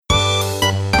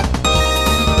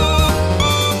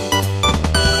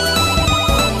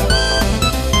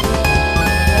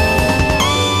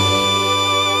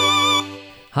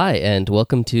Hi, and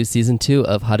welcome to Season 2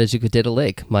 of Harajuku Data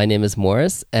Lake. My name is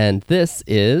Morris, and this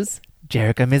is...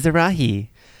 Jerica Mizrahi.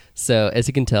 So, as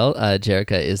you can tell,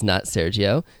 Jerica is not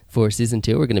Sergio. For Season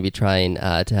 2, we're going to be trying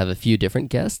to have a few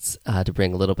different guests to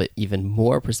bring a little bit even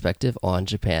more perspective on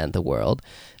Japan, the world.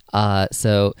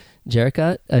 So,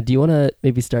 Jerica, do you want to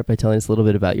maybe start by telling us a little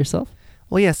bit about yourself?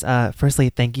 Well, yes. Firstly,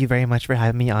 thank you very much for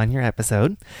having me on your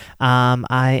episode.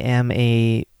 I am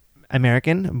a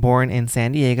American born in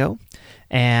San Diego,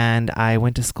 and I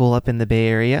went to school up in the Bay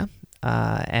Area.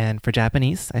 And for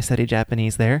Japanese, I studied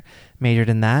Japanese there, majored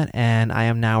in that, and I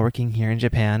am now working here in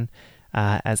Japan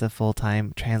as a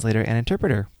full-time translator and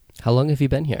interpreter. How long have you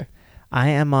been here? I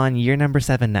am on year number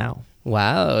 7 now.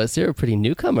 Wow, so you're a pretty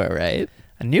newcomer, right?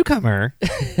 A newcomer?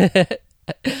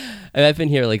 I've been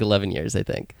here like 11 years, I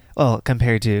think. Well,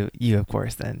 compared to you, of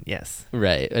course, then, yes.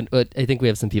 Right. And I think we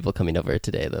have some people coming over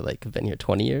today that have been here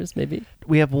 20 years, maybe?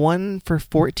 We have one for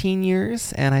 14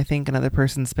 years, and I think another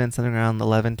person spent something around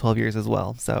 11, 12 years as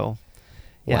well. So,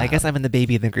 yeah, wow. I guess I'm in the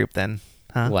baby in the group then.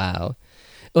 Huh? Wow.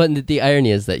 Well, and the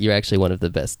irony is that you're actually one of the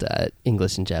best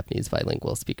English and Japanese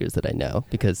bilingual speakers that I know,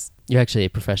 because you're actually a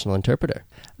professional interpreter.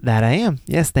 That I am.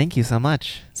 Yes, thank you so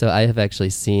much. So I have actually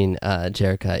seen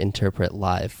Jerica interpret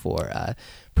live for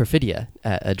Perfidia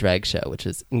at a drag show, which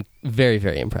is very,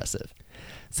 very impressive.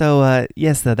 So,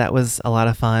 yes, that was a lot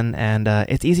of fun, and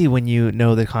it's easy when you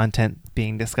know the content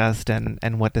being discussed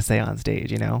and what to say on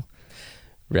stage, you know?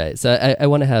 Right. So I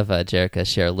want to have Jerica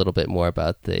share a little bit more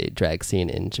about the drag scene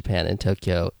in Japan and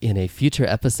Tokyo in a future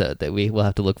episode that we will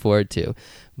have to look forward to.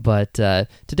 But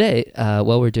today,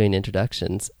 while we're doing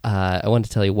introductions, I want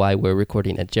to tell you why we're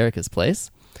recording at Jerica's place.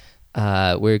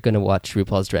 We're going to watch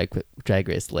RuPaul's Drag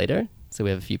Race later, so we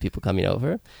have a few people coming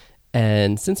over.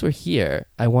 And since we're here,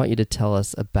 I want you to tell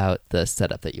us about the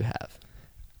setup that you have.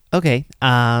 Okay,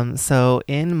 so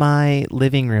in my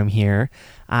living room here,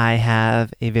 I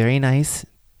have a very nice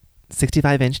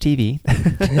 65-inch TV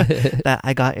that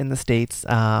I got in the States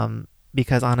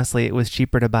because honestly it was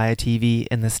cheaper to buy a TV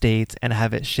in the States and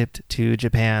have it shipped to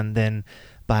Japan than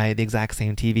buy the exact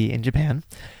same TV in Japan.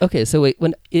 Okay, so wait,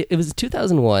 when it was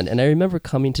 2001, and I remember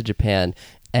coming to Japan,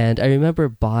 and I remember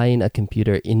buying a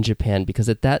computer in Japan because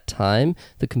at that time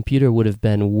the computer would have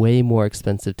been way more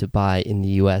expensive to buy in the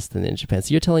US than in Japan.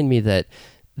 So you're telling me that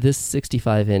this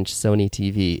 65-inch Sony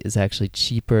TV is actually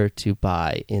cheaper to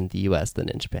buy in the US than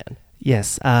in Japan?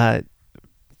 Yes.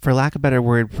 For lack of a better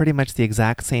word, pretty much the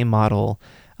exact same model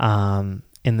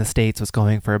in the States was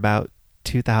going for about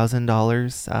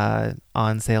 $2,000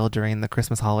 on sale during the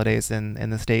Christmas holidays in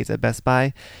the States at Best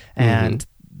Buy. And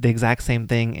the exact same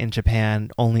thing in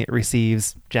Japan, only it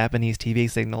receives Japanese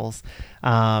TV signals,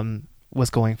 was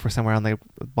going for somewhere on the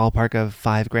ballpark of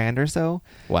 $5,000 or so.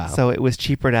 Wow. So it was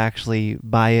cheaper to actually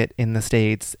buy it in the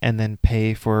States and then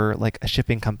pay for like a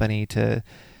shipping company to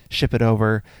ship it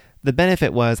over. The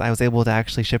benefit was I was able to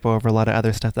actually ship over a lot of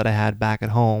other stuff that I had back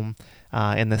at home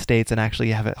in the States and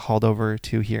actually have it hauled over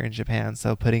to here in Japan.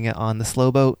 So putting it on the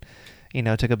slow boat,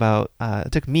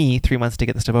 took me 3 months to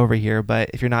get the stuff over here, but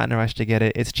if you're not in a rush to get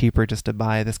it, it's cheaper just to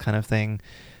buy this kind of thing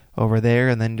over there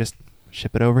and then just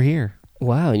ship it over here.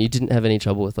 Wow, and you didn't have any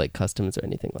trouble with like customs or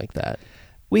anything like that?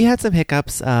 We had some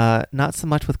hiccups, not so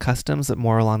much with customs, but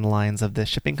more along the lines of the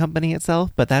shipping company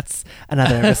itself, but that's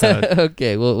another episode.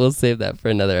 Okay, we'll save that for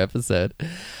another episode.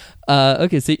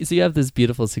 Okay, so you have this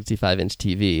beautiful 65-inch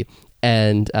TV,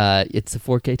 and it's a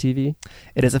 4K TV?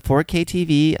 It is a 4K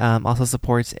TV, also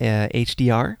supports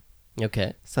HDR.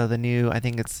 Okay. So the new, I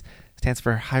think it stands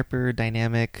for Hyper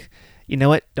Dynamic, you know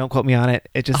what, don't quote me on it,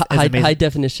 it just is amazing. High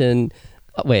definition,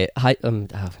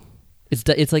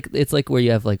 it's like where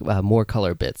you have like more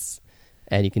color bits,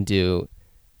 and you can do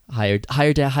high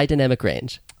dynamic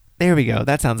range. There we go.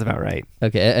 That sounds about right.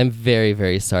 Okay, I'm very,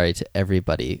 very sorry to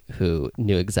everybody who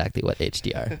knew exactly what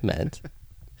HDR meant.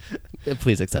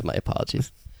 Please accept my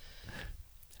apologies.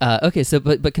 Okay, so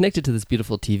but connected to this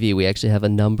beautiful TV, we actually have a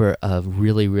number of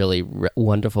really, really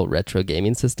wonderful retro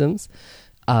gaming systems.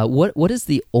 What is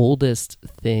the oldest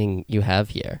thing you have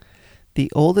here? The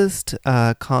oldest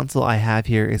console I have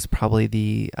here is probably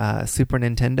the Super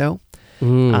Nintendo.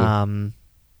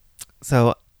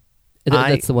 So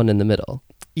that's the one in the middle.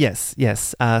 Yes.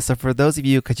 So for those of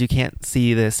you, because you can't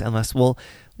see this unless,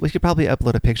 we should probably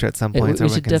upload a picture at some point. We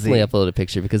should definitely upload a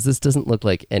picture because this doesn't look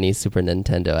like any Super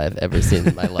Nintendo I've ever seen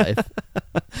in my life.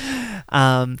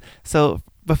 So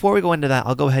before we go into that,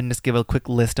 I'll go ahead and just give a quick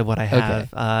list of what I have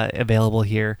available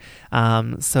here.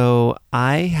 So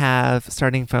I have,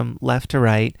 starting from left to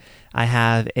right, I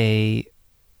have a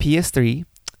PS3,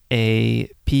 a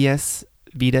PS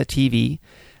Vita TV,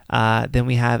 then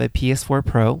we have a PS4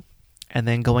 Pro, And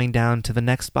then going down to the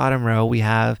next bottom row, we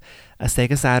have a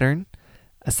Sega Saturn,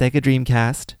 a Sega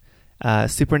Dreamcast,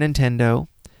 Super Nintendo,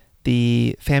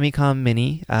 the Famicom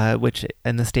Mini, which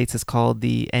in the States is called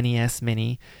the NES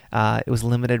Mini. It was a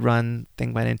limited run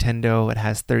thing by Nintendo. It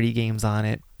has 30 games on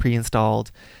it,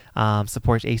 pre-installed,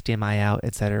 supports HDMI out,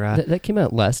 etc. That came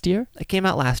out last year? It came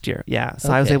out last year, yeah. So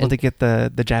Okay, I was able to get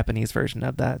the Japanese version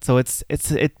of that. So it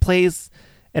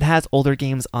has older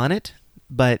games on it,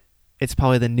 but it's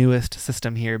probably the newest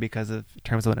system here because of in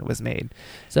terms of when it was made.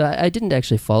 So I didn't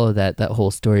actually follow that whole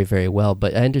story very well,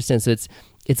 but I understand. So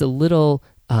it's a little.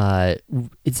 So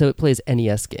it plays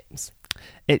NES games.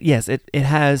 It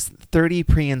has 30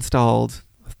 pre-installed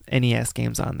NES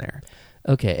games on there.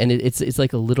 Okay, and it's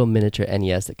like a little miniature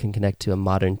NES that can connect to a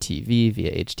modern TV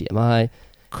via HDMI.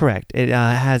 Correct. It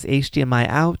has HDMI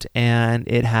out, and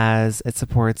it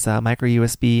supports micro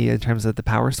USB in terms of the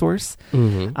power source.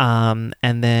 Mm-hmm.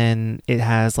 And then it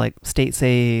has like state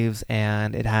saves,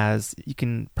 and you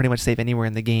can pretty much save anywhere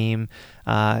in the game.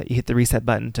 You hit the reset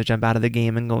button to jump out of the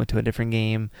game and go into a different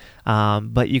game.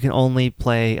 But you can only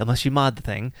play, unless you mod the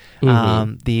thing,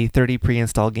 the 30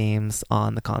 pre-installed games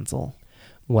on the console.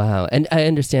 Wow. And I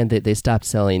understand that they stopped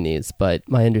selling these, but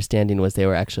my understanding was they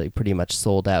were actually pretty much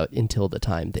sold out until the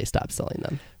time they stopped selling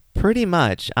them. Pretty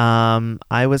much.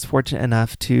 I was fortunate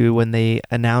enough to, when they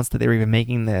announced that they were even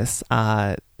making this,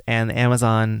 and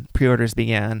Amazon pre-orders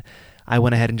began, I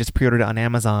went ahead and just pre-ordered it on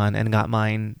Amazon and got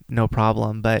mine no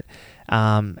problem. But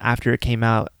after it came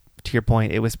out, to your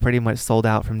point, it was pretty much sold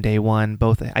out from day one,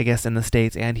 both, I guess, in the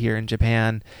States and here in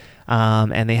Japan.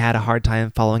 And they had a hard time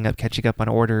catching up on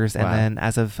orders. And then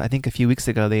as of, I think a few weeks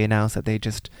ago, they announced that they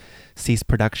just ceased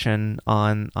production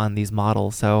on these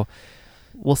models. So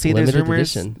we'll see.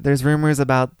 There's rumors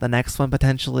about the next one,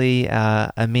 potentially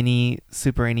a mini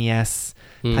Super NES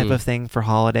type of thing for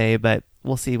holiday, but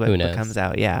we'll see what comes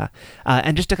out. Yeah.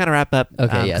 And just to kind of wrap up,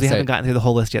 because we haven't gotten through the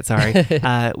whole list yet, sorry.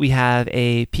 We have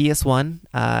a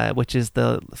PS1, which is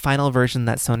the final version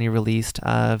that Sony released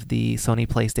of the Sony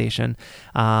PlayStation.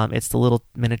 It's the little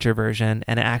miniature version,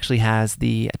 and it actually has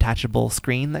the attachable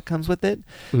screen that comes with it.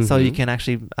 Mm-hmm. So you can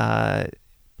actually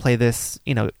play this,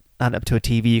 not up to a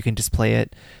TV, you can just play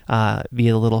it via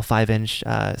the little 5-inch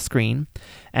screen.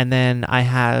 And then I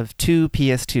have two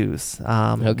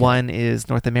PS2s. One is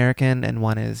North American and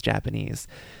one is Japanese.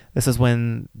 This is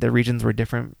when the regions were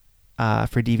different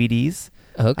for DVDs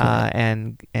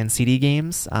and CD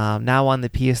games. Now on the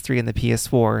PS3 and the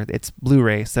PS4, it's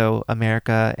Blu-ray. So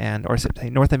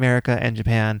North America and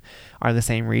Japan are the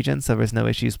same region, so there's no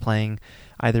issues playing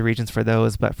either regions for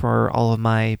those. But for all of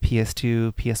my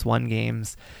PS2, PS1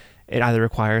 games, it either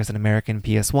requires an American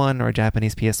PS1 or a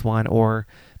Japanese PS1 or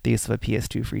the use of a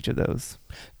PS2 for each of those.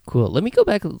 Cool. Let me go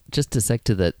back just a sec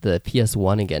to the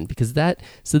PS1 again, because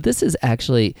this is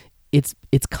actually, it's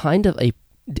kind of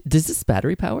is this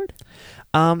battery powered?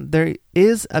 There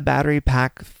is a battery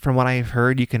pack, from what I've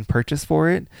heard, you can purchase for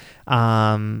it.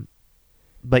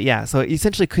 But yeah, so you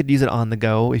essentially could use it on the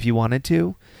go if you wanted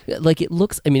to. Like, it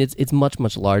looks, it's much,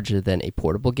 much larger than a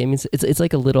portable gaming. It's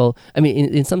like a little,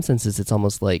 in some senses, it's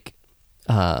almost like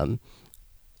the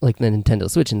Nintendo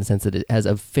Switch, in the sense that it has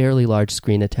a fairly large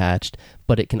screen attached,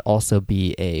 but it can also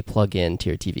be a plug-in to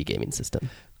your TV gaming system.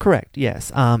 Correct,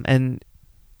 yes. And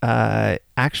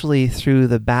actually through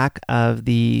the back of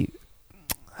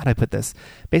how do I put this?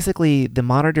 Basically, the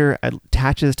monitor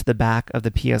attaches to the back of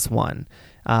the PS1,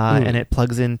 and it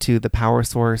plugs into the power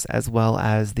source as well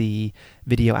as the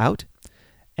video out.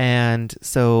 And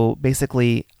so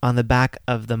basically on the back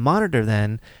of the monitor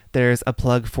then, there's a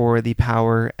plug for the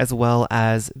power as well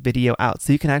as video out.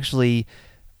 So you can actually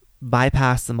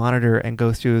bypass the monitor and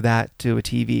go through that to a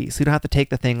TV. So you don't have to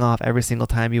take the thing off every single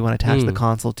time you want to attach the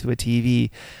console to a TV.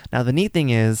 Now the neat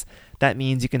thing is, that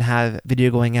means you can have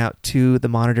video going out to the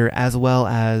monitor as well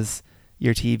as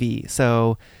your TV.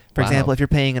 So for example, if you're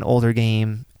playing an older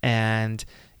game and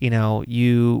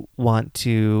you want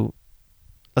to,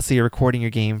 let's say you're recording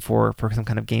your game for some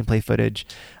kind of gameplay footage,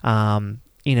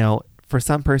 for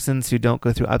some persons who don't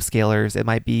go through upscalers, it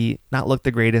might be not look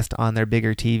the greatest on their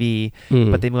bigger TV,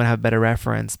 but they want to have a better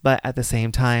reference. But at the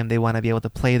same time, they want to be able to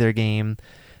play their game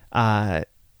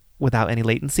without any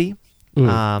latency.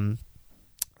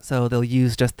 So they'll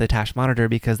use just the attached monitor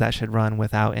because that should run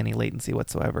without any latency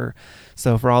whatsoever.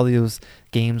 So for all those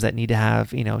games that need to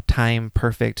have, time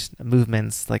perfect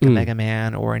movements like a Mega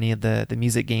Man or any of the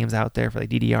music games out there for like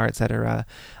DDR, etc.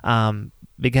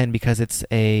 Again, because it's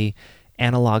a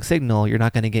analog signal, you're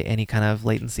not going to get any kind of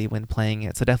latency when playing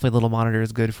it. So definitely a little monitor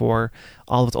is good for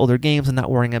all of its older games and not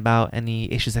worrying about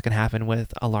any issues that can happen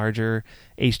with a larger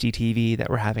HD TV that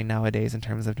we're having nowadays in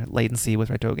terms of latency with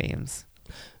retro games.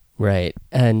 Right.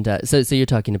 And so you're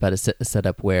talking about a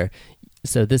setup where,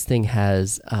 so this thing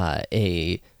has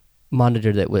a monitor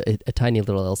a tiny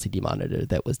little LCD monitor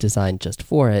that was designed just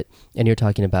for it, and you're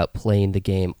talking about playing the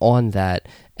game on that,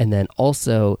 and then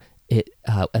also it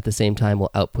at the same time will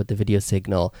output the video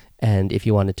signal, and if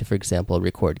you wanted to, for example,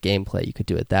 record gameplay, you could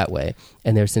do it that way.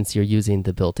 And there, since you're using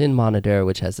the built-in monitor,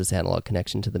 which has this analog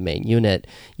connection to the main unit,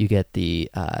 you get the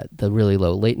really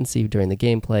low latency during the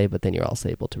gameplay, but then you're also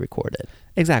able to record it.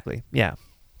 Exactly. Yeah.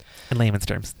 In layman's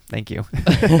terms. Thank you.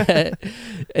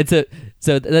 And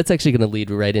so that's actually going to lead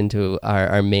right into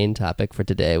our main topic for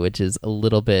today, which is a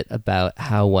little bit about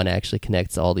how one actually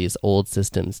connects all these old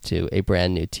systems to a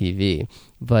brand new TV.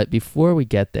 But before we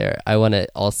get there, I want to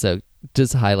also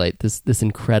just highlight this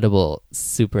incredible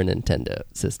Super Nintendo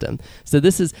system. So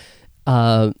this is,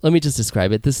 let me just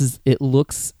describe it. It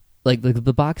looks like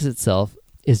the box itself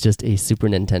is just a Super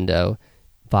Nintendo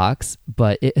box,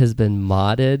 but it has been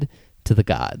modded to the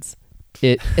gods.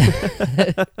 It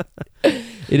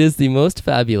is the most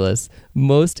fabulous,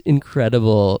 most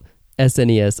incredible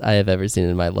SNES I have ever seen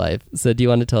in my life. So do you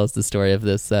want to tell us the story of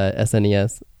this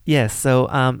SNES? Yes. So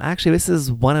actually, this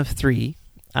is one of three.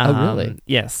 Oh, really?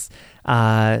 Yes.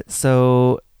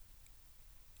 So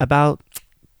about,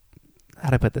 how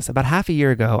do I put this? About half a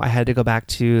year ago, I had to go back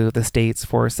to the States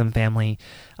for some family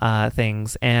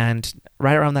things. And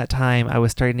right around that time, I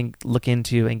was starting to look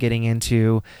into and getting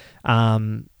into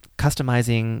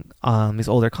customizing these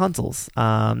older consoles.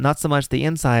 Not so much the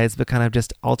insides, but kind of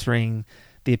just altering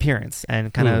the appearance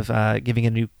and kind of giving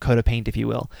a new coat of paint, if you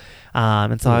will.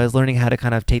 And so I was learning how to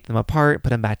kind of take them apart, put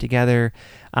them back together.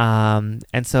 And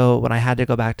so when I had to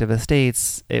go back to the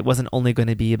States, it wasn't only going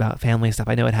to be about family stuff.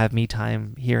 I know I'd have me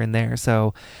time here and there.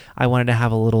 So I wanted to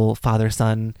have a little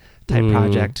father-son type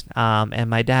project. And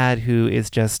my dad, who is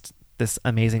just this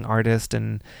amazing artist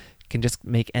and can just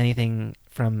make anything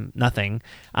from nothing,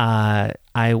 I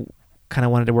kind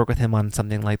of wanted to work with him on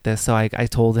something like this. So I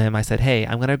told him, I said, hey,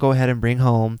 I'm going to go ahead and bring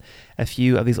home a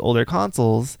few of these older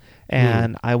consoles,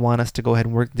 and I want us to go ahead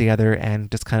and work together and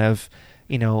just kind of,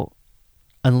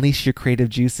 unleash your creative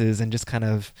juices and just kind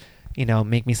of,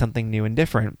 make me something new and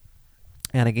different.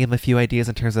 And I gave him a few ideas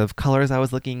in terms of colors I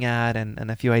was looking at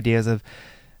and a few ideas of,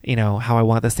 how I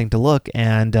want this thing to look.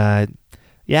 And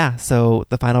so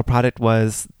the final product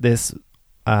was this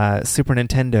Super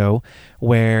Nintendo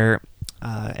where,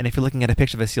 and if you're looking at a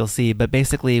picture of this, you'll see, but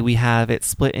basically we have it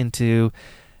split into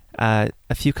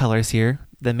a few colors here.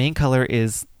 The main color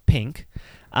is pink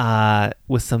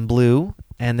with some blue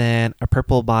and then a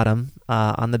purple bottom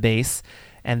on the base.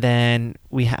 And then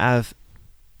we have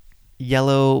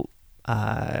yellow,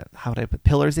 how would I put,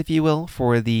 pillars, if you will,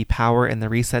 for the power and the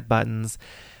reset buttons,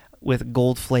 with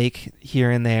gold flake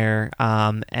here and there,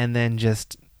 and then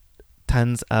just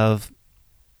tons of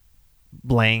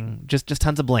bling, just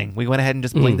tons of bling. We went ahead and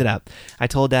just blinged it up. I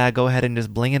told Dad, go ahead and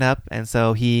just bling it up, and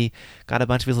so he got a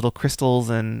bunch of his little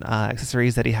crystals and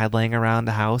accessories that he had laying around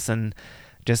the house and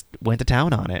just went to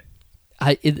town on it.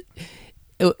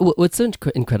 What's so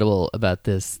incredible about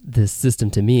this system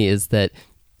to me is that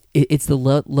it's the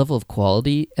level of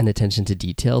quality and attention to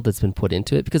detail that's been put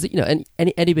into it, because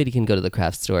anybody can go to the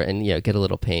craft store and get a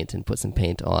little paint and put some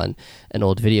paint on an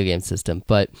old video game system,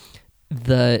 but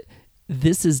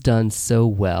this is done so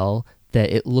well that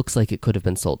it looks like it could have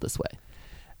been sold this way.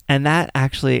 And that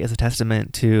actually is a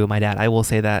testament to my dad. I will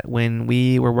say that when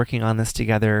we were working on this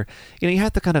together, you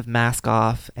have to kind of mask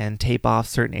off and tape off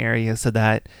certain areas so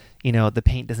that the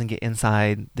paint doesn't get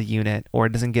inside the unit, or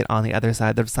it doesn't get on the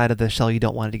side of the shell you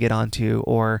don't want it to get onto,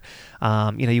 or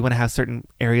you want to have certain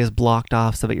areas blocked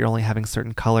off so that you're only having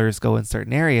certain colors go in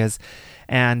certain areas.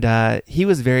 And he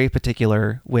was very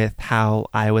particular with how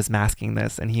I was masking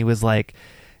this, and he was like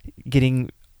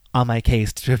getting on my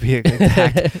case, to be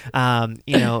exact.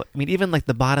 Even like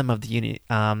the bottom of the unit,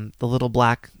 the little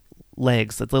black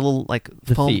legs, the little like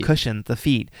the foam feet. Cushion, the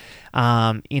feet.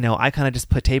 I kind of just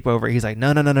put tape over it. He's like,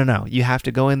 no. You have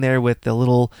to go in there with the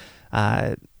little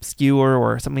skewer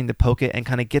or something to poke it and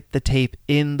kind of get the tape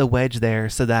in the wedge there,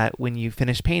 so that when you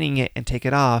finish painting it and take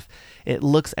it off, it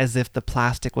looks as if the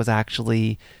plastic was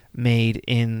actually made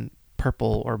in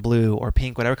purple or blue or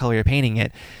pink, whatever color you're painting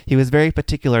it. He was very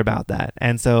particular about that.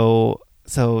 And so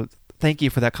thank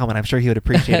you for that comment. I'm sure he would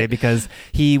appreciate it, because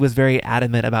he was very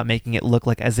adamant about making it look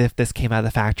like as if this came out of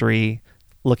the factory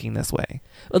looking this way.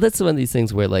 Well, that's one of these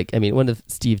things where, one of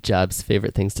Steve Jobs'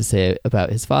 favorite things to say about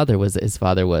his father was that his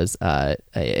father was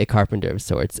a carpenter of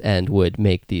sorts and would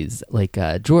make these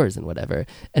drawers and whatever,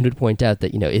 and would point out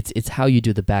that it's how you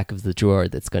do the back of the drawer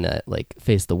that's going to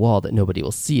face the wall that nobody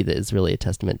will see that is really a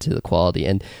testament to the quality.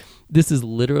 And this is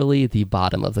literally the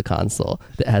bottom of the console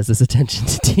that has this attention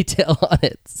to detail on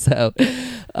it. So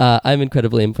I'm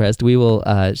incredibly impressed. We will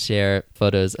share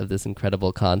photos of this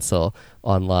incredible console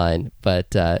online,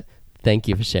 but thank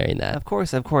you for sharing that. Of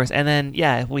course. And then,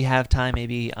 if we have time,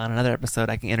 maybe on another episode,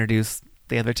 I can introduce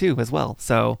the other two as well.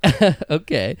 So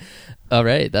okay. All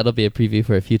right. That'll be a preview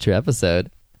for a future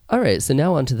episode. All right, so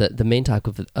now on to the main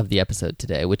topic of the episode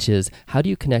today, which is how do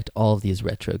you connect all of these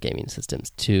retro gaming systems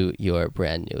to your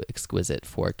brand new exquisite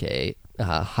 4K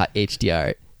hot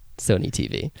HDR Sony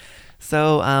TV?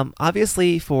 So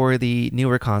obviously for the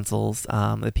newer consoles,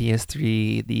 the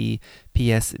PS3, the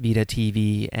PS Vita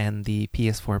TV, and the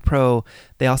PS4 Pro,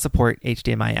 they all support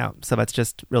HDMI out. So that's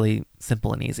just really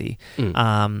simple and easy.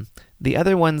 The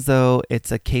other ones, though,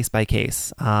 it's a case by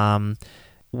case.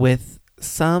 With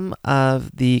some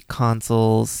of the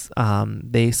consoles,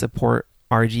 they support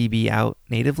RGB out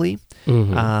natively,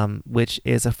 which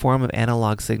is a form of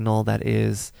analog signal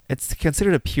it's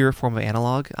considered a pure form of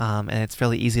analog, and it's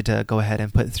fairly easy to go ahead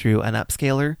and put through an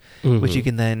upscaler, which you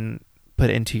can then put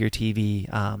into your TV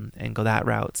and go that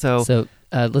route. So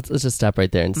let's just stop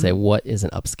right there and say, what is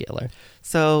an upscaler?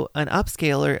 So an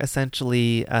upscaler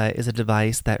essentially is a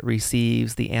device that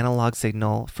receives the analog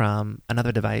signal from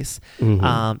another device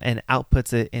and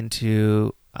outputs it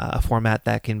into a format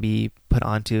that can be put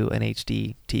onto an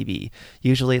HD TV.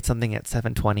 Usually it's something at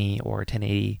 720 or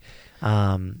 1080,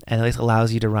 and at least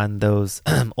allows you to run those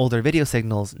older video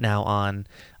signals now on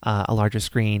a larger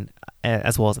screen,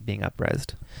 as well as it being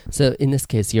up-resed. So in this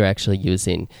case, you're actually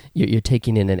you're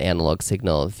taking in an analog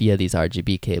signal via these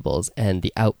RGB cables, and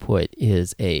the output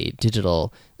is a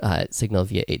digital signal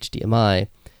via HDMI.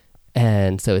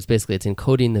 And so it's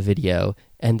encoding the video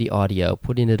and the audio,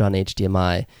 putting it on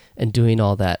HDMI, and doing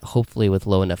all that, hopefully with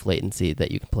low enough latency that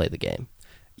you can play the game.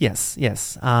 Yes.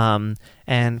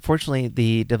 And fortunately,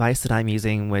 the device that I'm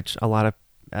using, which a lot of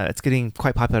it's getting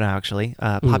quite popular now, actually,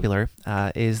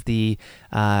 is the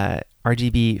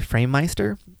RGB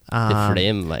FrameMeister. The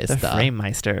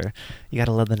FrameMeister. You got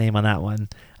to love the name on that one.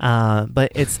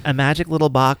 But it's a magic little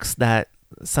box that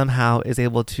somehow is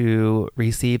able to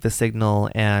receive the signal,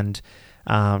 and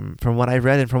from what I've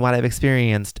read and from what I've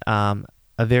experienced, a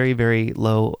very, very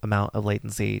low amount of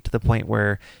latency, to the point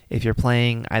where if you're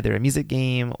playing either a music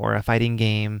game or a fighting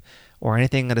game or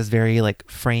anything that is very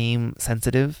frame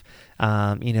sensitive,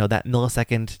 that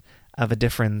millisecond of a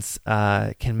difference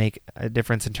can make a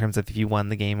difference in terms of if you won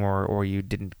the game or you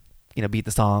didn't beat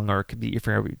the song or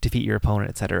defeat your opponent,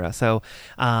 etc. So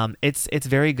it's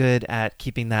very good at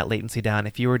keeping that latency down.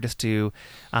 If you were just to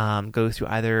go through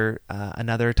either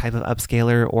another type of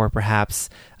upscaler, or perhaps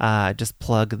just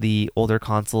plug the older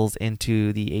consoles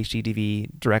into the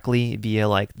HDTV directly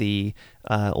via the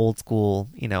old school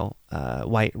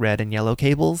white, red, and yellow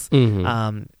cables.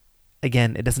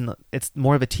 Again, it's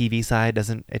more of a TV side.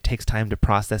 It takes time to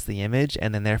process the image,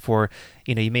 and then therefore,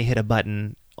 you may hit a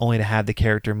button only to have the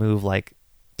character move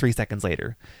 3 seconds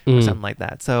later or something like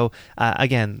that. So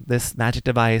again, this magic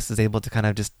device is able to kind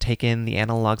of just take in the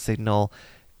analog signal,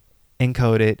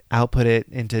 encode it, output it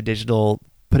into digital,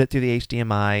 put it through the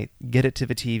HDMI, get it to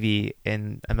the TV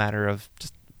in a matter of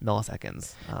just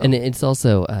milliseconds. And it's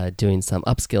also doing some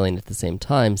upscaling at the same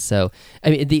time. So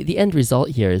I mean, the end result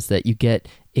here is that you get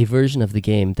a version of the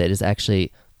game that is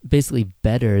actually basically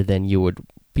better than you would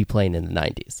be playing in the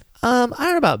 90s. I don't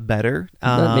know about better.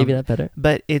 Maybe not better.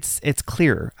 But it's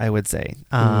clearer, I would say.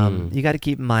 You got to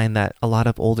keep in mind that a lot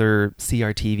of older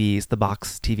CRTVs, the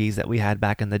box TVs that we had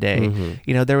back in the day,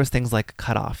 there was things like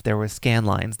cutoff, there was scan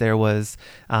lines, there was,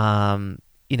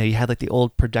 you had the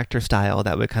old projector style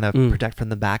that would kind of project from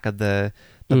the back of the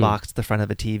box to the front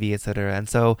of a TV, etc. And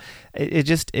so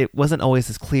it wasn't always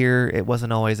as clear, it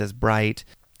wasn't always as bright.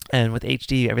 And with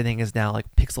HD, everything is now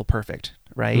pixel perfect,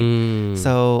 right?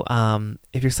 So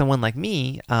if you're someone like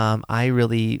me, I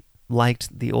really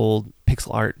liked the old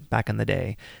pixel art back in the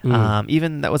day.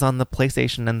 Even that was on the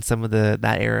PlayStation and some of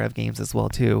that era of games as well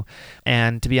too.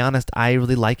 And to be honest, I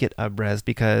really like it up-res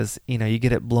because you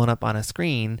get it blown up on a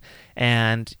screen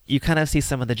and you kind of see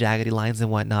some of the jaggedy lines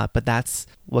and whatnot, but that's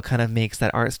what kind of makes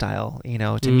that art style.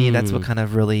 To me, that's what kind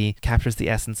of really captures the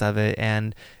essence of it.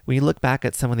 And when you look back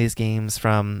at some of these games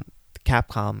from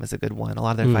Capcom, is a good one. A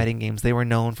lot of their fighting games, they were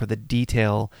known for the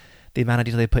amount of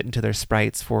detail they put into their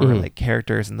sprites for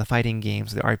characters in the fighting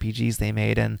games, the RPGs they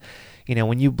made. And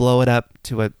when you blow it up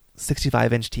to a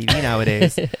 65-inch TV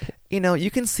nowadays,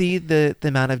 You can see the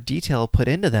amount of detail put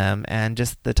into them and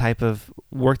just the type of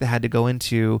work that had to go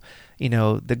into,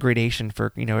 the gradation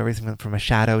for, everything from a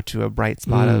shadow to a bright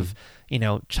spot of,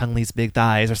 Chun-Li's big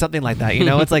thighs or something like that.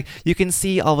 It's like you can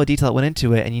see all the detail that went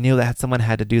into it, and that someone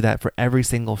had to do that for every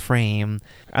single frame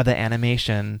of the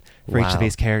animation for each of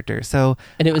these characters. So,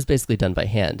 and it was basically done by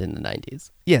hand in the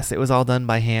 90s. Yes, it was all done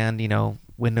by hand,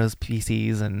 Windows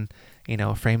PCs and,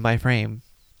 frame by frame.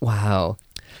 Wow.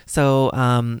 So,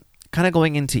 kind of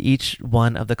going into each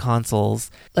one of the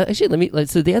consoles. Actually,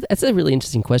 that's a really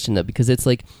interesting question, though, because it's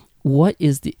like,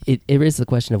 it raises the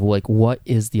question of like, what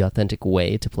is the authentic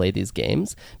way to play these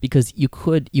games? Because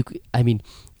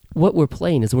what we're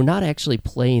playing is we're not actually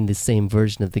playing the same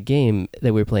version of the game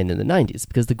that we were playing in the 90s,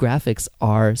 because the graphics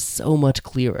are so much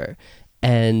clearer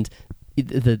and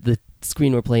the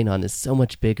screen we're playing on is so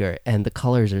much bigger and the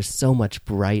colors are so much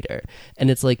brighter.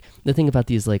 And it's like, the thing about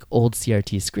these like old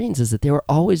CRT screens is that they were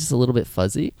always just a little bit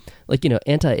fuzzy. Like,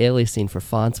 anti-aliasing for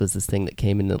fonts was this thing that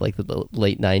came into like the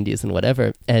late 90s and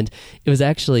whatever. And it was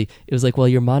like, well,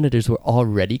 your monitors were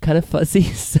already kind of fuzzy.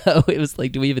 So it was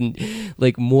like, do we even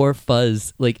like more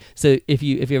fuzz? Like, so if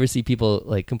you ever see people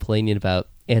like complaining about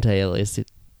anti-aliased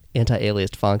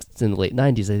fonts in the late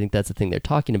 90s, I think that's the thing they're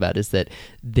talking about, is that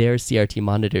their CRT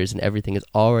monitors and everything is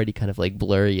already kind of like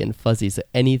blurry and fuzzy, so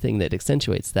anything that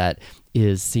accentuates that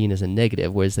is seen as a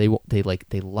negative, whereas they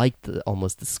like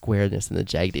almost the squareness and the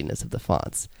jaggediness of the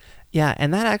fonts. Yeah,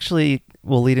 and that actually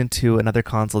will lead into another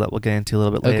console that we'll get into a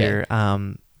little bit later.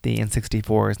 The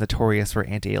N64 is notorious for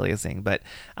anti-aliasing, but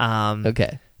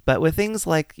okay. But with things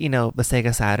like, the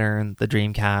Sega Saturn, the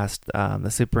Dreamcast, the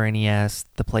Super NES,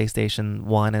 the PlayStation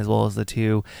 1, as well as the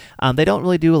 2, they don't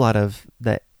really do a lot of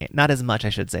that, not as much, I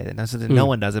should say. No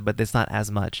one does it, but it's not as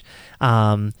much.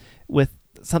 With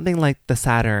something like the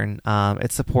Saturn,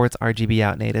 it supports RGB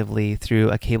out natively through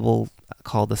a cable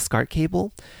called the SCART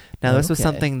cable. Now, this was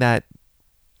something that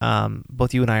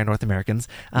both you and I are North Americans.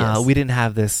 Yes. We didn't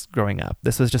have this growing up.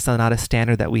 This was just not a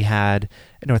standard that we had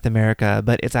in North America,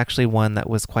 but it's actually one that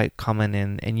was quite common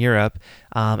in Europe,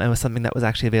 and was something that was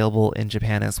actually available in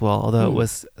Japan as well, although it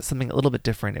was something a little bit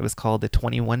different. It was called the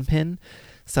 21 pin.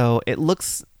 So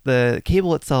the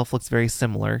cable itself looks very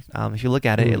similar. If you look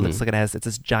at it, it looks like it's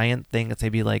this giant thing that's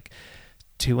maybe like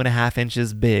 2.5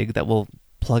 inches big that will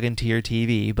plug into your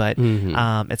TV, but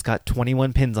it's got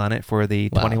 21 pins on it for the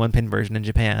 21 pin version in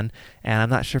Japan, and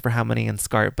I'm not sure for how many in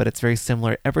SCART, but it's very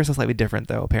similar, ever so slightly different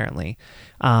though, apparently.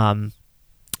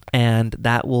 And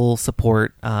that will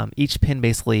support, each pin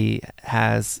basically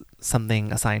has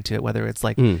something assigned to it, whether it's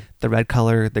like the red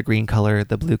color, the green color,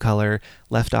 the blue color,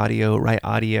 left audio, right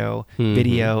audio,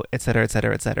 video, et cetera, et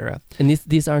cetera, et cetera. And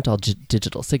these aren't all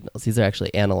digital signals. These are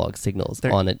actually analog signals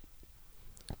on it.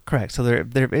 Correct. So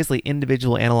they're basically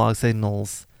individual analog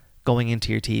signals going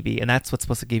into your TV, and that's what's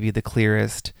supposed to give you the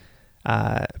clearest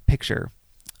picture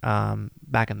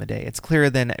back in the day. It's clearer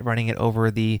than running it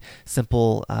over the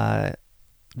simple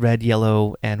red,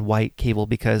 yellow, and white cable,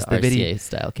 because the RCA video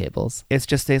style cables. It's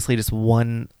just basically just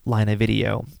one line of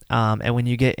video. And when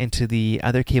you get into the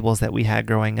other cables that we had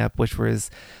growing up, which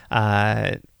was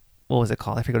what was it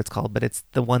called? I forget what it's called, but it's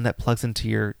the one that plugs into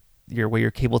your where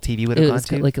your cable TV would have gone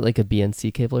to. Like a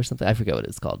BNC cable or something. I forget what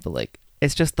it's called, but like,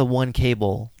 it's just the one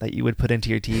cable that you would put into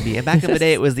your TV. And back in the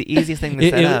day, it was the easiest thing to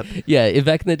set up. Yeah,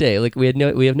 back in the day, like we have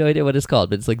no idea what it's called,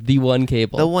 but it's like the one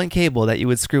cable. The one cable that you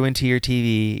would screw into your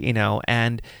TV,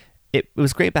 and it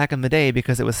was great back in the day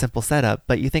because it was simple setup.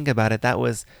 But you think about it, that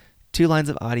was 2 lines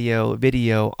of audio,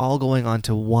 video, all going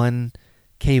onto one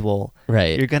cable.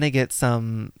 Right. You're going to get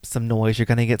some noise. You're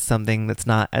going to get something that's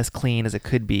not as clean as it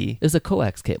could be. It's a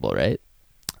coax cable, right?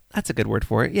 That's a good word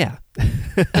for it, yeah.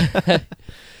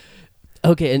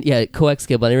 Okay, and yeah, coax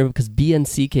cable. I remember because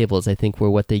BNC cables, I think,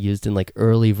 were what they used in like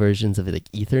early versions of like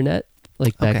Ethernet,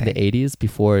 like back in the 80s,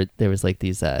 before there was like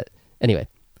these.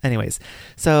 Anyways,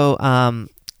 so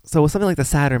with something like the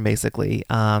Saturn, basically,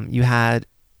 you had,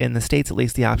 in the States at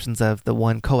least, the options of the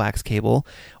one coax cable,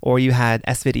 or you had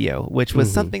S-Video, which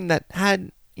was something that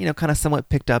had, kind of somewhat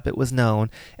picked up. It was known,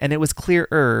 and it was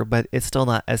clearer, but it's still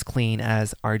not as clean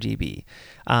as RGB.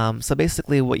 So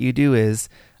basically what you do is,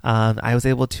 I was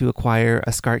able to acquire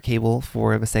a SCART cable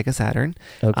for the Sega Saturn.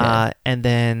 Okay. And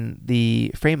then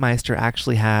the FrameMeister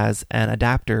actually has an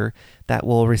adapter that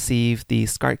will receive the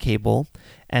SCART cable,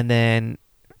 and then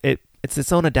it's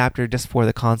its own adapter just for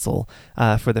the console,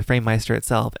 for the FrameMeister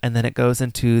itself, and then it goes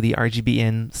into the RGB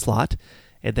in slot.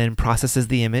 It then processes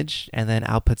the image and then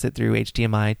outputs it through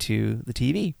HDMI to the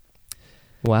TV.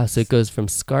 Wow, so it goes from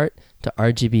SCART to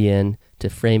RGB in to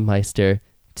FrameMeister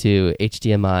to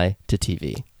HDMI to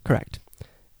TV. Correct.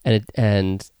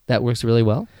 And that works really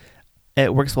well?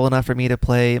 it works well enough for me to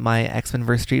play my X-Men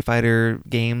vs Street Fighter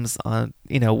games on,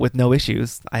 with no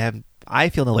issues. I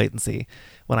feel no latency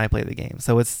when I play the game,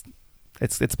 so it's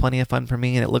plenty of fun for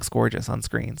me, and it looks gorgeous on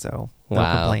screen, so no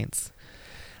complaints.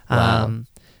 Wow.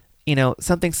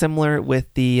 Something similar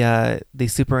with the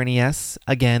Super NES.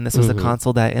 Again, this was a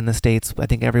console that in the States, I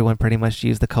think everyone pretty much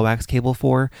used the coax cable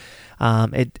for.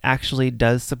 It actually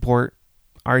does support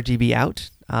RGB out.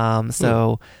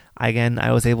 So again,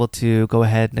 I was able to go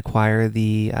ahead and acquire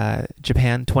the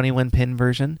Japan 21-pin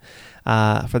version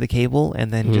for the cable,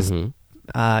 and then just you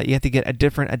have to get a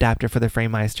different adapter for the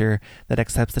FrameMeister that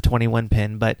accepts the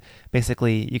 21-pin, but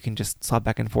basically you can just swap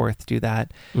back and forth to do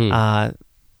that.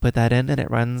 Put that in, and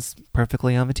it runs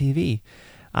perfectly on the TV.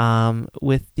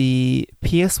 With the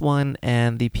PS1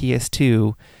 and the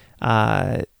PS2,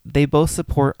 they both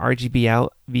support RGB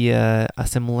out via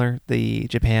the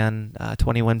Japan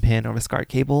 21-pin or the SCART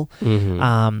cable.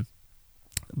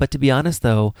 But to be honest,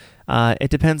 though, it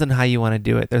depends on how you want to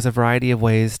do it. There's a variety of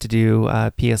ways to do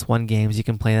PS1 games. You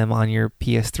can play them on your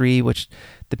PS3, which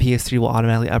the PS3 will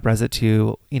automatically up-res it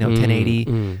to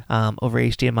 1080 over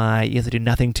HDMI. You have to do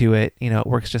nothing to it. It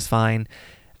works just fine.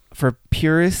 For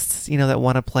purists, that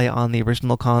want to play on the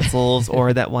original consoles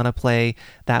or that want to play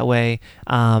that way,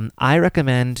 I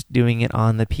recommend doing it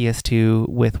on the PS2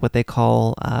 with what they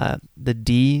call the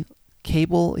D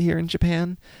cable here in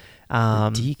Japan.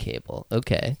 D cable.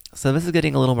 Okay. So this is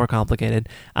getting a little more complicated,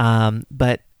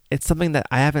 but it's something that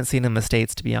I haven't seen in the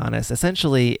States, to be honest.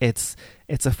 Essentially, it's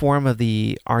a form of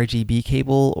the RGB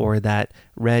cable, or that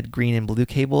red, green, and blue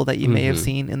cable that you may have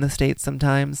seen in the States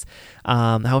sometimes.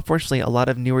 How unfortunately, a lot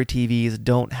of newer TVs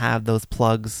don't have those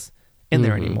plugs in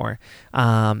there anymore.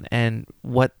 And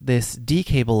what this D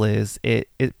cable is, it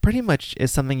pretty much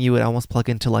is something you would almost plug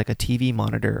into like a TV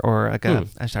monitor or like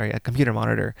a computer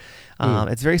monitor.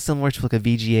 It's very similar to like a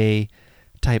VGA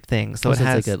type thing. So it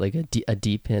has like a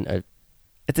D pin.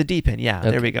 It's a D pin, yeah.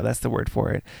 Okay. There we go. That's the word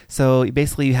for it. So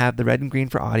basically, you have the red and green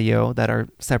for audio that are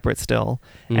separate still,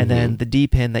 and then the D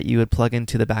pin that you would plug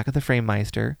into the back of the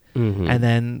FrameMeister, and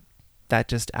then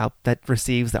that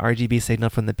receives the RGB signal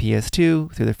from the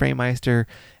PS2 through the FrameMeister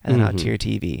and then out to your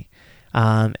TV.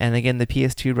 And again, the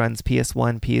PS2 runs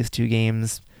PS1, PS2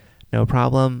 games, no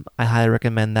problem. I highly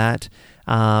recommend that.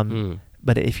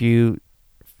 But if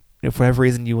for whatever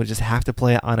reason you would just have to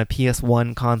play it on a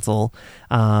PS1 console,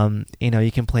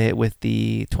 you can play it with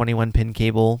the 21-pin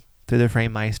cable through the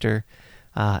FrameMeister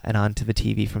and onto the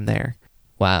TV from there.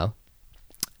 Wow.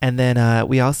 And then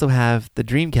we also have the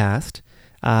Dreamcast,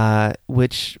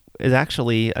 which is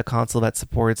actually a console that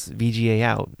supports VGA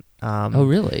out. Oh,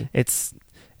 really? It's,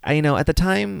 at the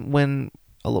time when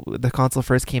the console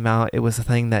first came out, it was a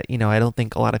thing that, I don't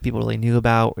think a lot of people really knew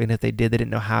about, and if they did, they didn't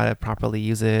know how to properly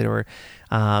use it, or,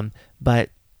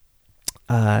 but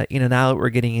now that we're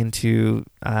getting into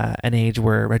an age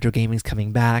where retro gaming is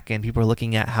coming back, and people are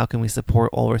looking at how can we support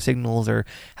older signals, or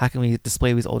how can we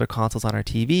display these older consoles on our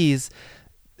TVs.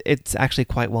 It's actually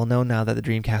quite well known now that the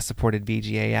Dreamcast supported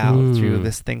VGA out through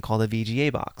this thing called a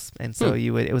VGA box, and so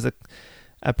it was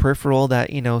a peripheral that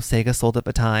Sega sold at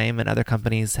the time, and other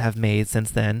companies have made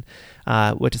since then,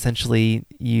 which essentially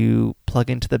you plug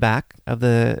into the back of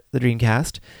the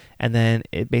Dreamcast, and then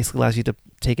it basically allows you to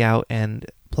take out and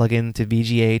plug into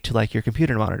VGA to like your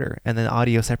computer monitor, and then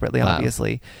audio separately,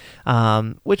 obviously,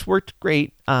 which worked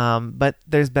great. But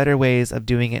there's better ways of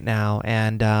doing it now,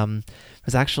 and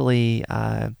there's actually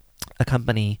a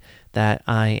company that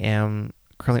I am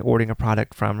currently ordering a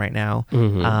product from right now.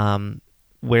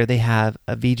 Where they have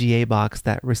a VGA box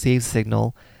that receives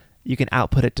signal. You can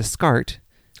output it to SCART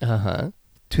to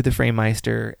the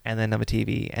FrameMeister and then on a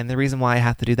TV. And the reason why I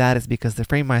have to do that is because the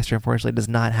FrameMeister, unfortunately, does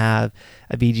not have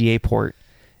a VGA port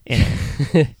in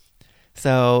it.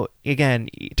 So, again,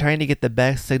 trying to get the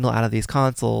best signal out of these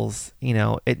consoles,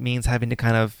 it means having to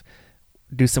kind of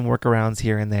do some workarounds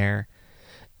here and there.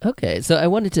 Okay, so I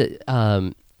wanted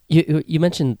to... You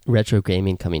mentioned retro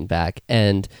gaming coming back,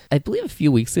 and I believe a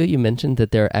few weeks ago you mentioned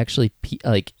that there are actually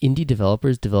indie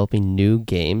developers developing new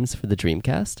games for the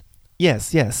Dreamcast. Yes.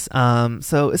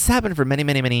 So it's happened for many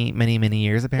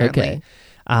years, apparently.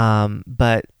 Okay.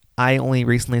 But I only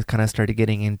recently kind of started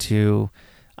getting into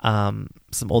some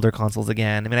older consoles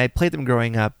again. I mean, I played them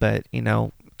growing up, but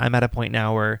I'm at a point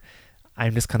now where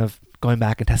I'm just kind of going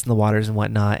back and testing the waters and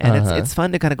whatnot. And it's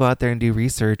fun to kind of go out there and do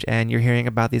research, and you're hearing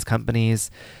about these companies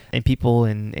and people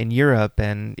in Europe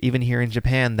and even here in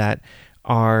Japan that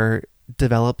are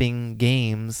developing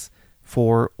games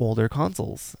for older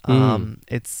consoles.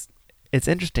 It's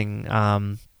interesting.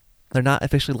 They're not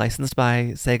officially licensed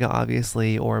by Sega,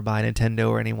 obviously, or by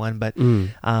Nintendo or anyone, but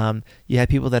you have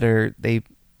people that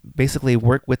basically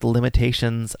work with the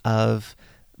limitations of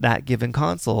that given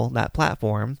console, that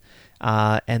platform,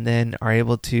 and then are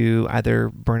able to either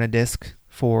burn a disc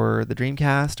for the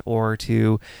Dreamcast or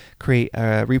to create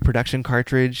a reproduction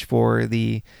cartridge for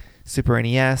the Super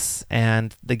NES,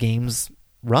 and the games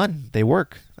run, they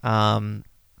work. And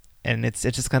it's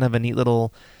just kind of a neat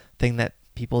little thing that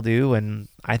people do, and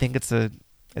I think it's a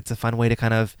fun way to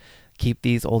kind of keep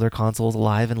these older consoles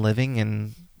alive and living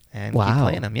and Wow. keep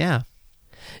playing them. Yeah.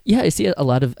 Yeah, I see a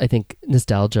lot of, I think,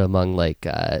 nostalgia among like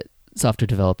software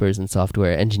developers and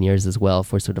software engineers as well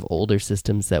for sort of older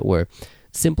systems that were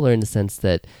simpler in the sense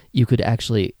that you could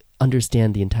actually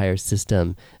understand the entire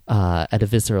system at a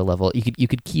visceral level. You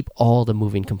could keep all the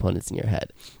moving components in your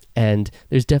head, and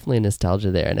there's definitely a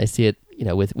nostalgia there. And I see it,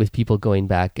 with people going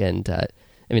back, and I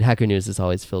mean, Hacker News is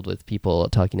always filled with people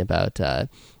talking about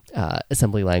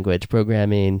assembly language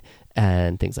programming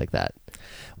and things like that.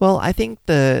 Well, I think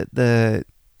the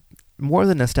more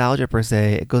than nostalgia per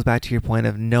se, it goes back to your point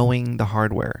of knowing the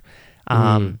hardware.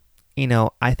 I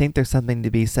think there's something to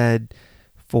be said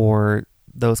for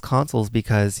those consoles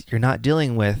because you're not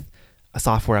dealing with a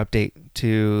software update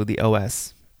to the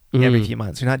OS every few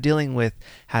months. You're not dealing with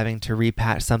having to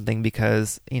repatch something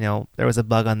because, there was a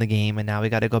bug on the game and now we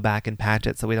got to go back and patch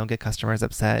it so we don't get customers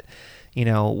upset.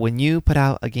 When you put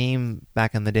out a game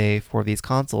back in the day for these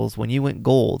consoles, when you went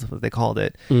gold, what they called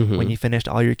it, when you finished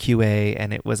all your QA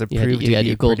and it was approved, you had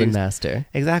your golden master.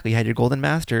 Exactly. You had your golden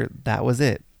master. That was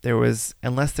it.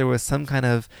 Unless there was some kind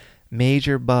of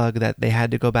major bug that they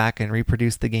had to go back and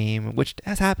reproduce the game, which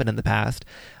has happened in the past,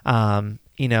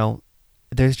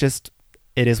 there's just,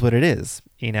 it is what it is,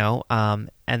 and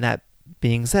that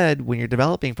being said, when you're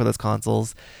developing for those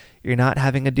consoles, you're not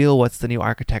having to deal what's the new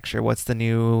architecture, what's the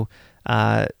new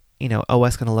OS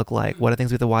going to look like, what are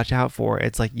things we have to watch out for.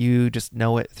 It's like you just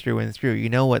know it through and through. You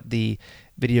know what the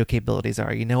video capabilities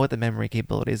are, you know what the memory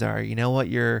capabilities are, you know what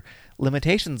your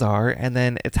limitations are, and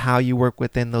then it's how you work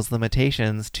within those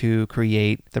limitations to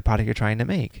create the product you're trying to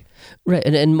make. Right,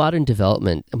 and modern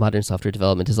software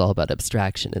development is all about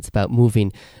abstraction. It's about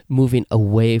moving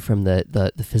away from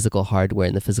the physical hardware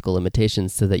and the physical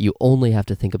limitations so that you only have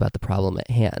to think about the problem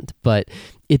at hand. But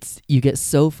you get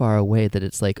so far away that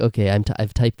it's like, okay,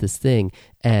 I've typed this thing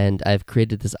and I've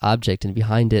created this object, and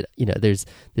behind it, there's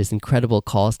this incredible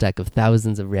call stack of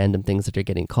thousands of random things that are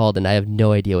getting called, and I have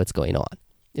no idea what's going on.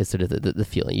 It's sort of the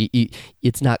feeling.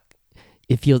 It's not.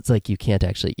 It feels like you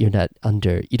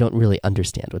don't really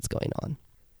understand what's going on.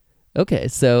 Okay,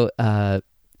 so I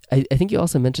think you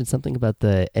also mentioned something about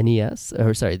the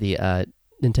the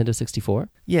Nintendo 64.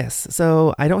 Yes,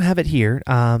 so I don't have it here,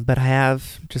 but I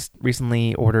have just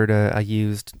recently ordered a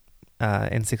used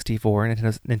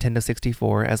N64, Nintendo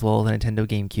 64, as well as a Nintendo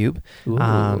GameCube.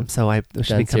 So I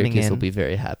should be coming in. Will be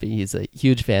very happy. He's a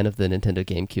huge fan of the Nintendo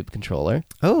GameCube controller.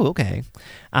 Oh, okay.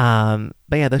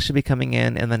 But yeah, those should be coming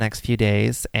in the next few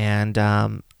days, and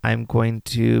I'm going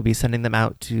to be sending them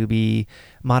out to be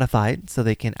modified so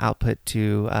they can output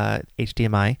to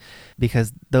HDMI,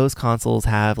 because those consoles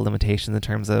have limitations in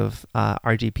terms of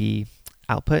RGB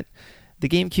output. The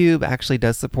GameCube actually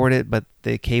does support it, but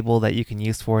the cable that you can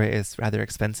use for it is rather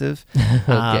expensive.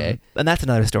 Okay. And that's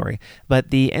another story.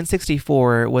 But the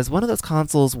N64 was one of those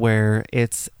consoles where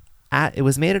it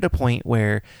was made at a point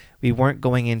where we weren't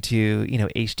going into,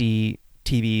 HD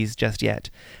TVs just yet.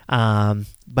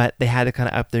 But they had to kind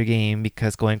of up their game,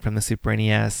 because going from the Super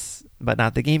NES, but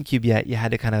not the GameCube yet, you had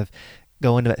to kind of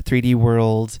go into that 3D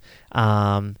world.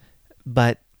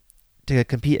 But to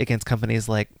compete against companies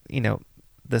like,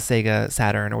 the Sega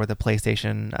Saturn or the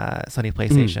PlayStation, Sony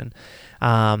PlayStation.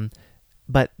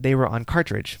 But they were on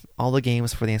cartridge. All the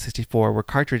games for the N64 were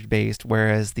cartridge-based,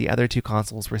 whereas the other two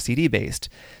consoles were CD-based.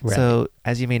 Right. So,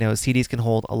 as you may know, CDs can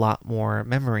hold a lot more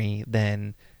memory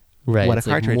than what a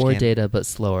cartridge more can. Data, but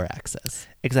slower access.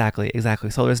 Exactly.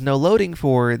 So there's no loading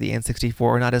for the N64,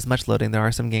 or not as much loading. There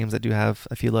are some games that do have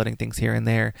a few loading things here and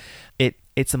there.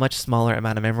 It's a much smaller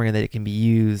amount of memory that it can be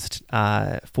used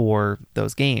for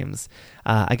those games.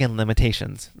 Again,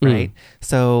 limitations, right?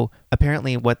 So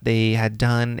apparently what they had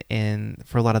done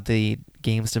for a lot of the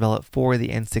games developed for the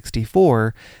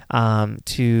N64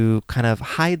 to kind of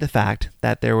hide the fact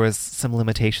that there was some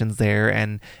limitations there,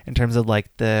 and in terms of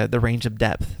like the range of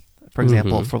depth, for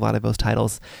example, for a lot of those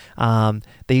titles.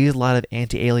 They use a lot of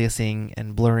anti-aliasing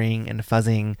and blurring and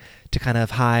fuzzing to kind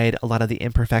of hide a lot of the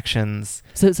imperfections.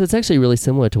 So it's actually really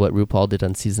similar to what RuPaul did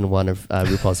on season 1 of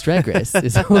RuPaul's Drag Race,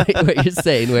 is what you're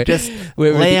saying. Where just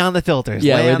lay on the filters.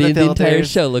 Yeah, where the entire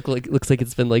show looks like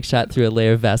it's been like shot through a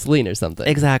layer of Vaseline or something.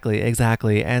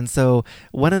 Exactly. And so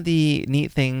one of the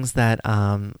neat things that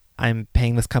I'm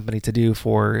paying this company to do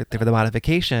for the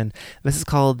modification. This is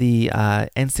called the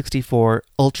N64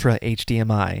 Ultra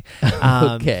HDMI.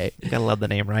 Okay. You gotta love the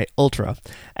name, right? Ultra.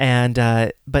 And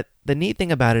but the neat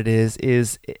thing about it is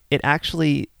it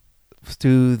actually,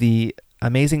 through the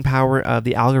amazing power of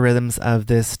the algorithms of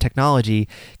this technology,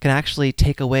 can actually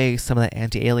take away some of the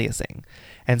anti-aliasing.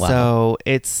 And so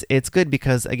it's good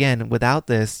because, again, without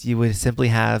this, you would simply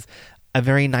have a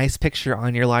very nice picture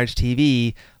on your large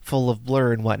TV full of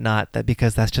blur and whatnot,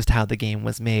 because that's just how the game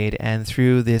was made. And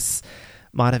through this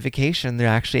modification, they're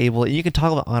actually able, you can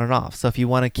toggle it on and off. So if you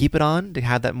want to keep it on to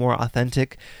have that more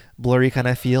authentic, blurry kind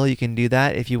of feel, you can do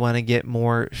that. If you want to get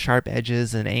more sharp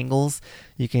edges and angles,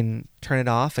 you can turn it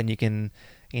off, and you can,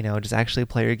 just actually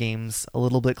play your games a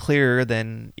little bit clearer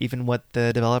than even what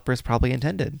the developers probably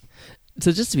intended.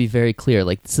 So just to be very clear,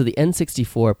 so the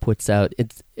N64 puts out,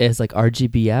 it's like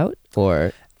RGB out,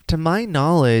 or? To my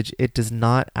knowledge, it does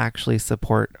not actually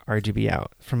support RGB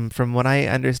out. From what I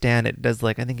understand, it does,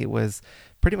 I think it was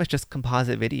pretty much just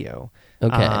composite video.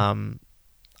 Okay.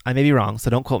 I may be wrong, so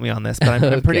don't quote me on this, but I'm,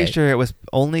 Okay. I'm pretty sure it was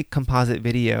only composite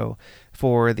video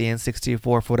for the N64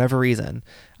 for whatever reason.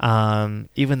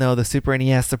 Even though the Super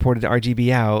NES supported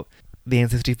RGB out, the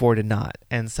N64 did not.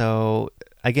 And so,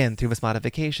 again, through this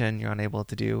modification, you're unable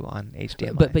to do on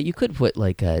HDMI. But you could put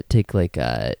take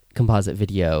a composite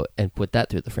video and put that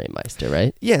through the FrameMeister,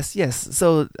 right? Yes.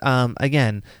 So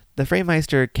again, the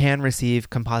FrameMeister can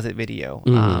receive composite video.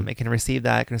 Mm-hmm. It can receive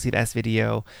that. It can receive S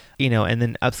video, and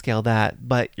then upscale that.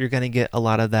 But you're going to get a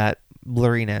lot of that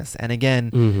blurriness. And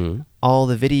again, Mm-hmm. all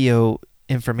the video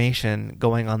information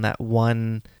going on that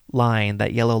one line,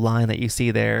 that yellow line that you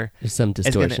see there, There's some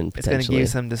distortion it's going to potentially. give you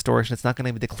some distortion. It's not going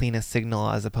to be the cleanest signal,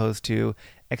 as opposed to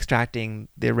extracting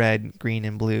the red, green,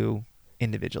 and blue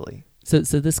individually. So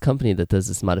this company that does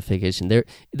this modification,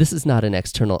 this is not an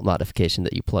external modification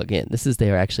that you plug in.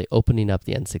 They are actually opening up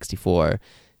the N64,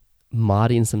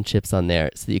 modding some chips on there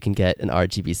so that you can get an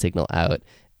RGB signal out,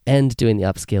 and doing the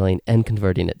upscaling and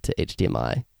converting it to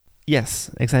HDMI. Yes,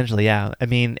 essentially, yeah. I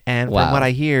mean, and Wow. from what I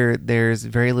hear, there's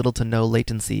very little to no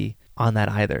latency on that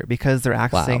either, because they're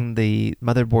accessing the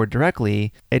motherboard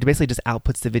directly. It basically just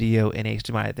outputs the video in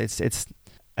HDMI. It's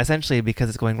essentially, because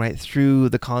it's going right through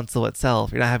the console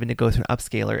itself. You're not having to go through an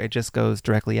upscaler. It just goes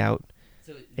directly out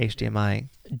HDMI.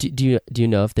 Do you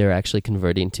know if they're actually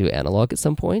converting to analog at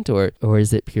some point, or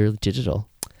is it purely digital?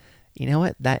 You know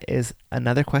what? That is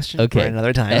another question Okay. for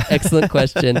another time. Excellent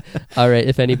question. All right,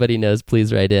 if anybody knows,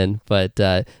 please write in. But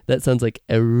that sounds like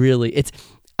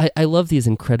I love these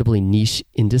incredibly niche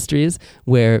industries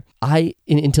where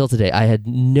until today, I had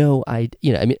no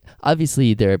idea. I mean,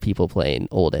 obviously there are people playing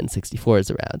old N64s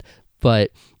around,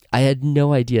 but I had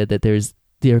no idea that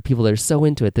there are people that are so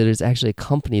into it that there's actually a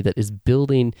company that is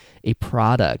building a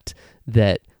product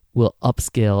that will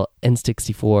upscale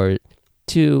N64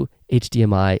 to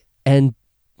HDMI and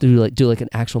do an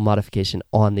actual modification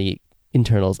on the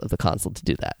internals of the console to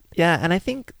do that. Yeah, and I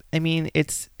think,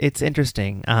 it's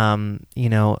interesting.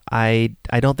 I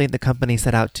don't think the company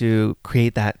set out to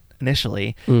create that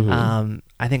initially. Mm-hmm.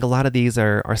 I think a lot of these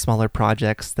are smaller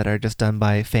projects that are just done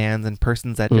by fans and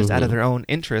persons that just out of their own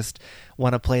interest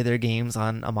want to play their games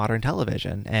on a modern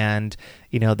television. And,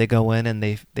 they go in and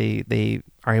they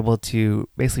are able to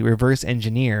basically reverse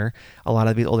engineer a lot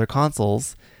of these older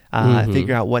consoles,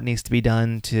 figure out what needs to be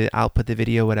done to output the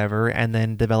video, whatever, and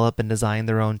then develop and design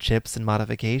their own chips and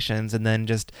modifications, and then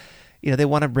just, they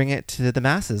want to bring it to the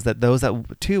masses, that those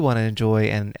that too want to enjoy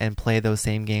and play those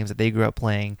same games that they grew up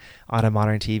playing on a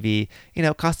modern TV.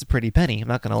 It costs a pretty penny. I'm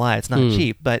not going to lie. It's not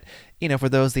cheap, but, for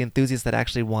those, the enthusiasts that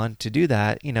actually want to do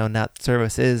that, that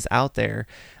service is out there.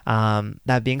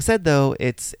 That being said, though,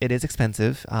 it is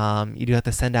expensive. You do have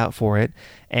to send out for it,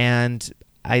 and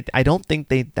I don't think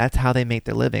that's how they make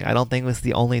their living. I don't think it's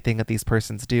the only thing that these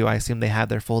persons do. I assume they have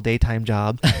their full daytime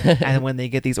job, and when they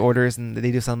get these orders, and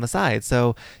they do some on the side.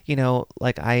 So,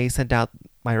 I sent out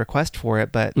my request for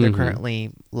it, but they're currently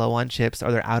low on chips,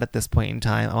 or they're out at this point in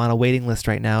time. I'm on a waiting list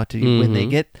right now to when they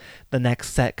get the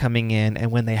next set coming in,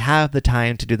 and when they have the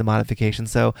time to do the modification.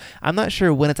 So I'm not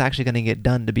sure when it's actually going to get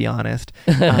done, to be honest.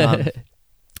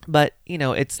 But,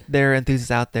 it's there are enthusiasts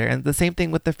out there. And the same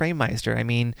thing with the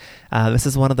FrameMeister. This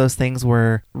is one of those things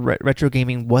where retro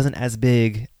gaming wasn't as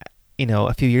big,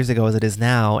 a few years ago as it is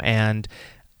now. And,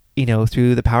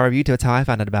 through the power of YouTube, that's how I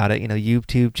found out about it.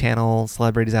 YouTube channel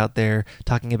celebrities out there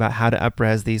talking about how to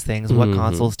upres these things, what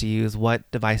consoles to use, what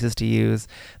devices to use,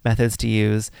 methods to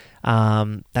use.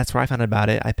 That's where I found out about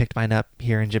it. I picked mine up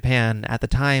here in Japan. At the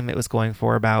time, it was going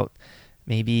for about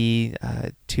maybe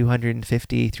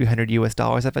 250, 300 US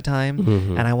dollars at the time.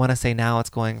 Mm-hmm. And I want to say now it's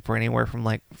going for anywhere from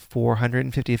like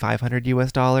 450, 500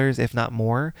 US dollars, if not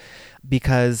more,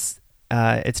 because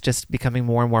it's just becoming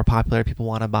more and more popular. People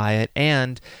want to buy it.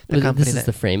 And the company This is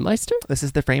the FrameMeister? This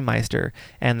is the FrameMeister.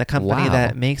 And the company Wow.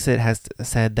 that makes it has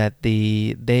said that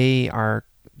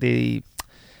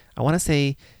I want to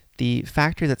say the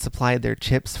factory that supplied their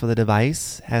chips for the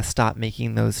device has stopped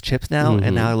making those chips now, Mm-hmm.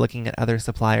 and now they're looking at other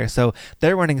suppliers. So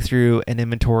they're running through an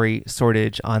inventory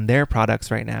shortage on their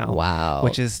products right now. Wow.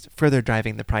 Which is further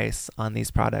driving the price on these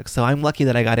products. So I'm lucky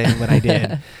that I got in when I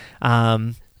did.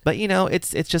 But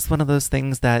it's just one of those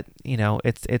things that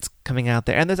it's coming out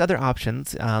there, and there's other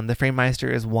options. The FrameMeister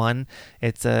is one.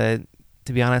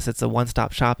 To be honest, it's a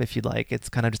one-stop shop if you'd like. It's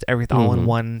kind of just everything all in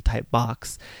one type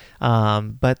box.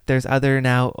 But there's other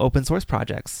now open source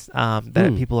projects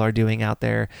that people are doing out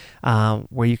there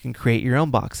where you can create your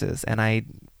own boxes. And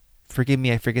forgive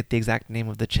me, I forget the exact name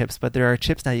of the chips, but there are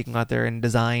chips now you can go out there and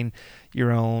design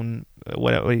your own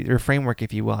your framework,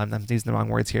 if you will. I'm using the wrong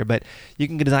words here, but you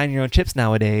can design your own chips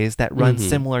nowadays that run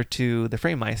similar to the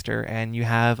FrameMeister, and you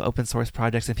have open source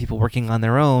projects and people working on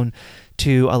their own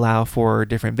to allow for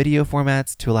different video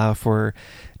formats, to allow for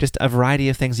just a variety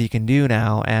of things you can do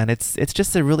now. And it's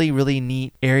just a really, really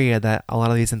neat area that a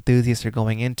lot of these enthusiasts are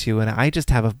going into. And I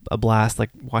just have a blast like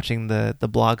watching the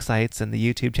blog sites and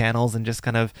the YouTube channels and just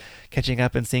kind of catching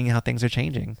up and seeing how things are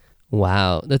changing.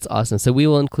 Wow, that's awesome. So we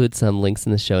will include some links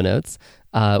in the show notes.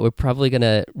 We're probably going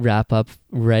to wrap up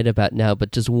right about now,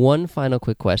 but just one final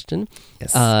quick question.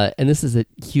 Yes. And this is a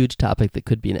huge topic that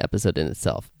could be an episode in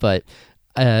itself. But,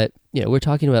 we're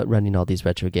talking about running all these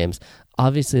retro games.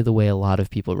 Obviously, the way a lot of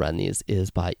people run these is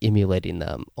by emulating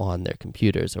them on their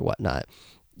computers or whatnot.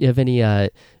 Do you have any,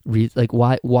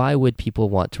 why would people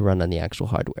want to run on the actual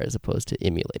hardware as opposed to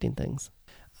emulating things?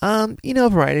 A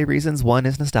variety of reasons. One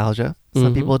is nostalgia.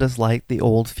 Some people just like the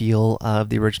old feel of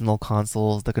the original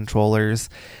consoles, the controllers.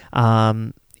 A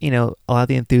lot of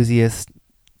the enthusiasts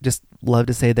just love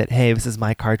to say that, hey, this is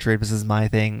my cartridge, this is my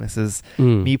thing, this is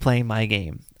me playing my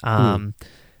game.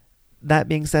 That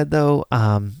being said, though,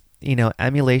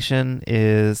 emulation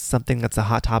is something that's a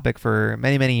hot topic for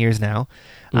many, many years now,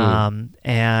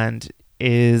 and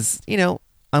is,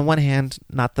 on one hand,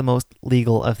 not the most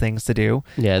legal of things to do.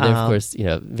 Yeah, there are, of course,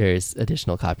 various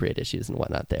additional copyright issues and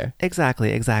whatnot there.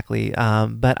 Exactly.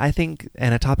 But I think,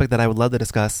 and a topic that I would love to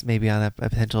discuss maybe on a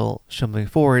potential show moving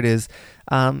forward is,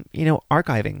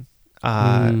 archiving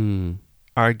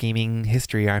our gaming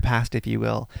history, our past, if you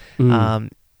will.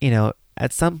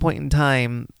 At some point in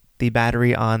time, the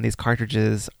battery on these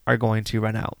cartridges are going to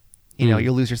run out.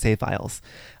 You'll lose your save files.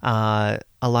 A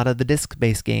lot of the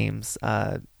disc-based games,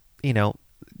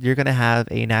 you're going to have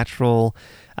a natural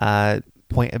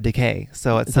point of decay.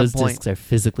 So at some point, those discs are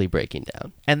physically breaking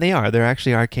down. And they are. There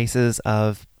actually are cases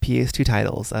of PS2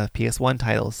 titles, of PS1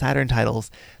 titles, Saturn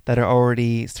titles that are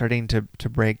already starting to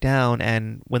break down.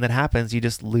 And when that happens, you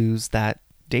just lose that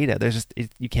data.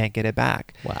 You can't get it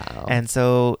back. Wow. And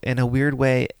so in a weird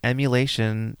way,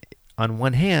 emulation on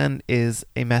one hand is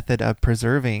a method of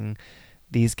preserving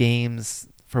these games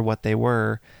for what they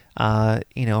were,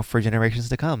 for generations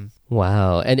to come.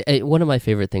 Wow. And one of my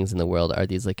favorite things in the world are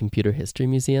these computer history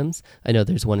museums. I know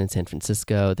there's one in San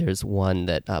Francisco. There's one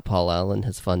that Paul Allen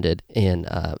has funded in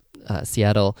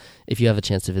Seattle. If you have a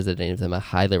chance to visit any of them, I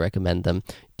highly recommend them.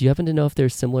 Do you happen to know if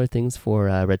there's similar things for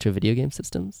retro video game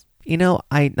systems? Not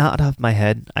off the top of my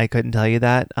head, I couldn't tell you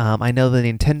that. I know the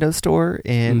Nintendo store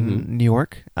in New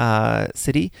York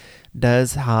City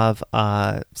does have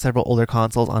several older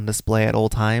consoles on display at all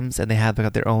times, and they have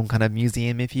their own kind of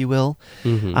museum, if you will.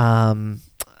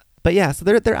 But yeah, so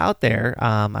they're out there,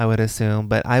 I would assume.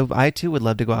 But I too would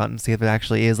love to go out and see if there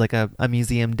actually is a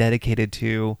museum dedicated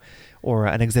to, or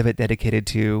an exhibit dedicated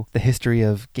to, the history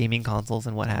of gaming consoles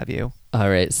and what have you. All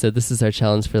right, so this is our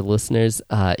challenge for the listeners.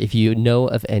 If you know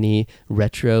of any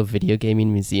retro video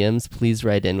gaming museums, please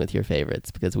write in with your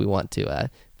favorites, because we want to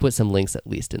put some links at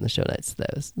least in the show notes to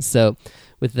those. So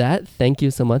with that, thank you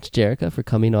so much, Jerica, for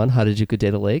coming on Harajuku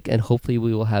Data Lake, and hopefully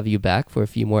we will have you back for a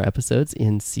few more episodes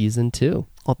in Season 2.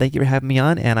 Well, thank you for having me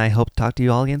on, and I hope to talk to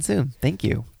you all again soon. Thank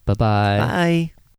you. Bye-bye. Bye.